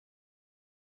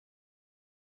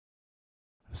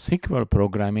SQL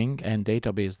programming and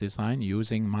database design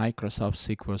using Microsoft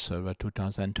SQL Server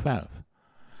 2012.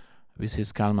 This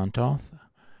is Kalman Toth.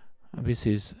 This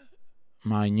is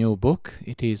my new book.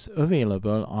 It is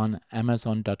available on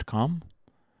Amazon.com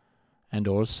and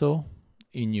also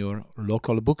in your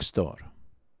local bookstore.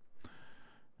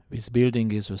 This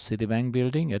building is the Citibank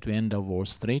building at the end of Wall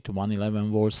Street,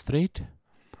 111 Wall Street.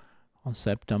 On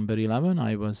September 11,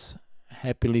 I was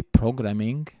happily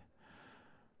programming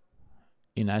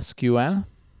in SQL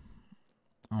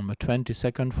on the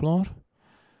 22nd floor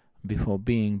before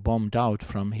being bombed out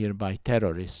from here by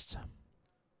terrorists.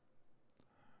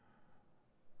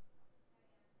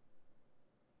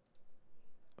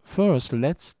 First,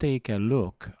 let's take a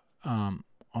look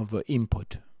of the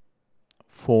input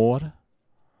for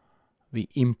the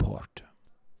import.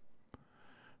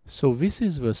 So this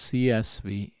is the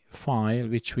CSV file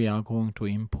which we are going to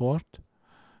import.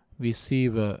 We see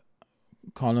the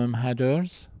column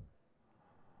headers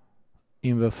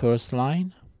in the first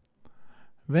line.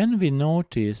 When we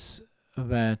notice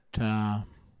that the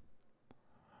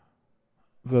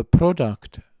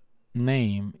product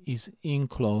name is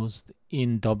enclosed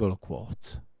in double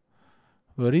quotes,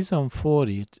 the reason for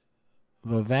it,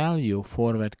 the value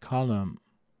for that column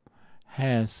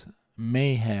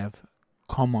may have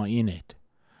comma in it.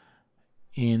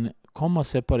 In comma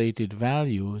separated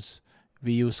values,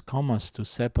 we use commas to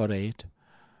separate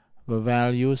the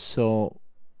values, so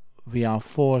we are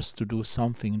forced to do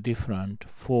something different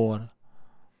for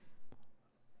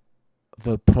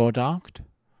the product.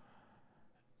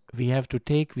 We have to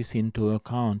take this into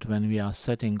account when we are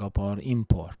setting up our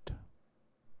import.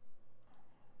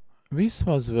 This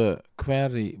was the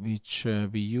query which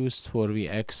we used for the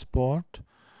export.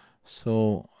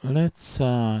 So let's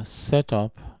set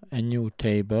up a new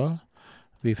table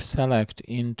with select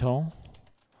into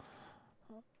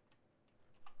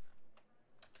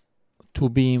to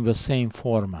be in the same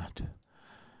format.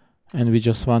 And we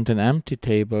just want an empty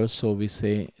table, so we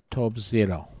say top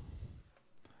 0.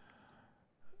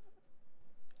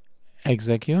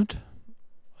 Execute.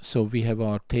 So we have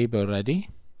our table ready.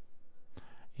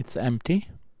 It's empty.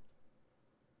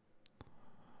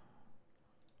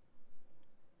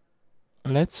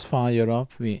 Let's fire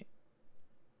up the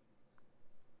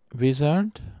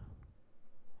wizard.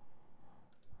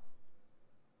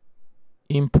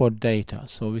 Import data.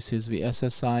 So this is the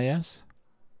SSIS.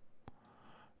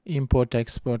 Import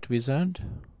export wizard.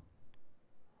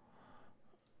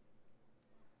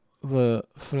 The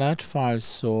flat file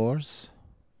source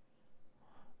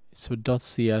is the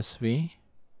 .csv.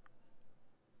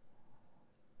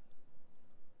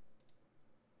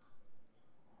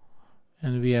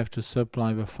 And we have to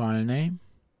supply the file name.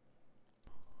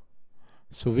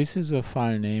 So this is the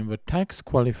file name. The text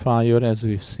qualifier, as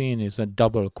we've seen, is a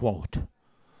double quote.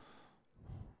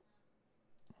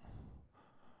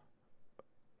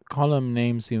 Column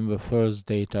names in the first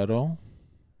data row.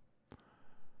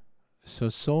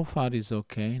 So far is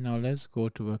okay. Now let's go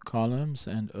to the columns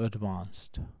and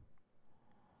advanced.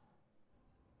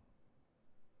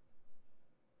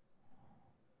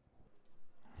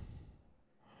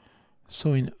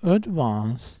 So in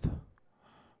advanced,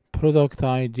 product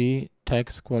ID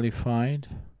text qualified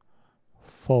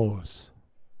false.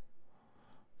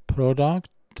 Product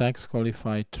text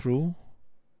qualified true.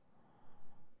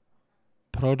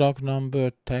 Product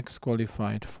number text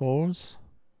qualified false.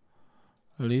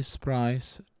 List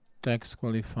price text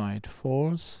qualified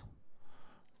false.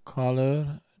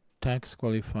 Color text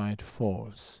qualified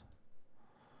false.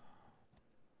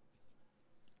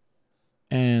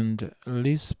 And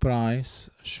list price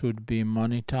should be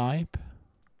money type.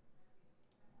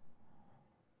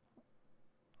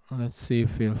 Let's see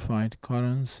if we'll find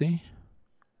currency.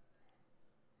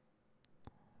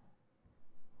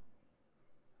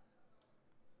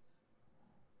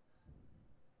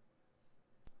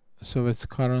 So it's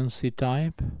currency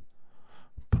type.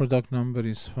 Product number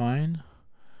is fine.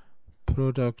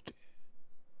 Product,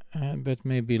 but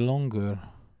maybe longer.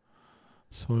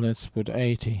 So let's put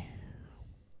 80.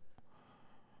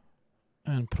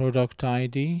 And product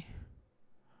ID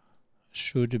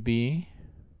should be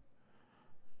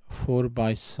 4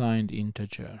 by signed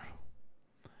integer.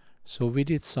 So we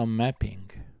did some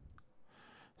mapping.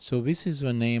 So this is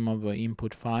the name of the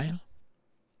input file.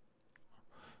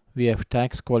 We have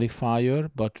text qualifier,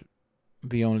 but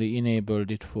we only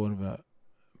enabled it for the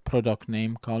product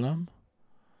name column.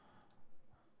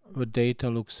 The data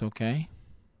looks okay.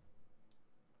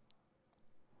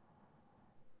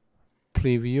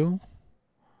 Preview.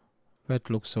 That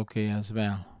looks okay as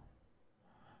well.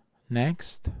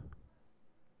 Next.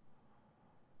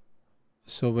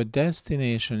 So the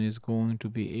destination is going to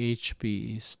be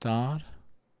HPE star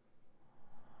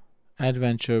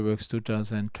AdventureWorks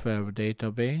 2012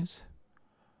 database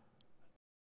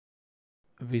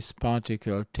with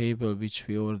particle table which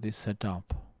we already set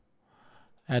up.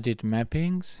 Edit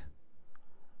mappings.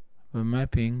 The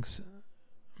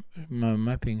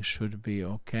mapping should be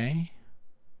okay.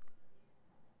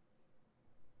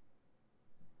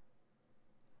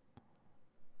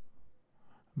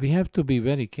 We have to be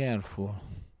very careful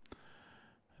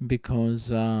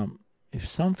because if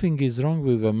something is wrong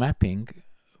with the mapping,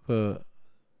 the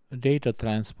data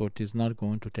transport is not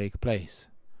going to take place.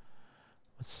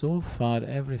 But so far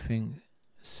everything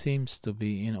seems to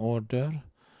be in order.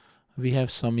 We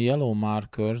have some yellow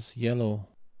markers, yellow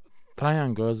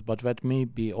triangles, but that may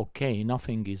be okay.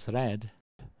 Nothing is red.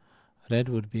 Red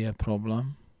would be a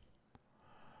problem.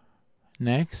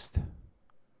 Next.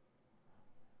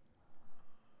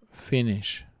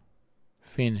 Finish.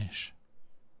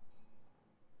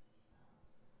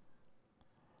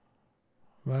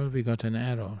 Well, we got an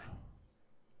error.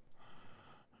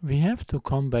 We have to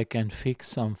come back and fix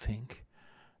something,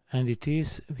 and it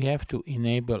is we have to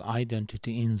enable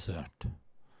identity insert.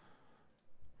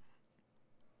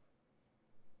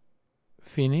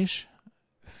 Finish,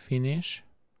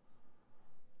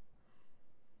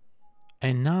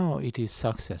 and now it is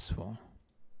successful.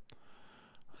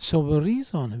 So the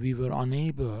reason we were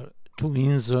unable to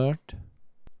insert,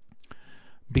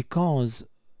 because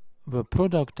the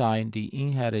product ID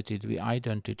inherited the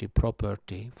identity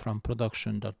property from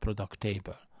production.product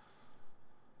table.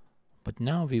 But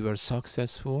now we were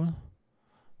successful,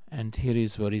 and here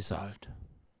is the result.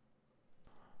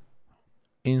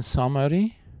 In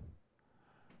summary,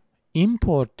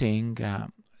 importing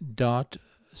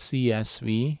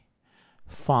 .csv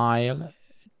file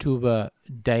to the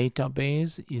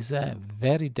database is a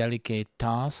very delicate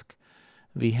task.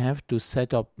 We have to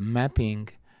set up mapping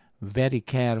very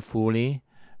carefully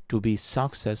to be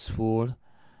successful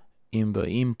in the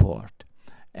import.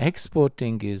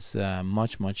 Exporting is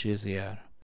much easier.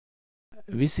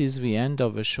 This is the end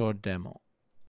of a short demo.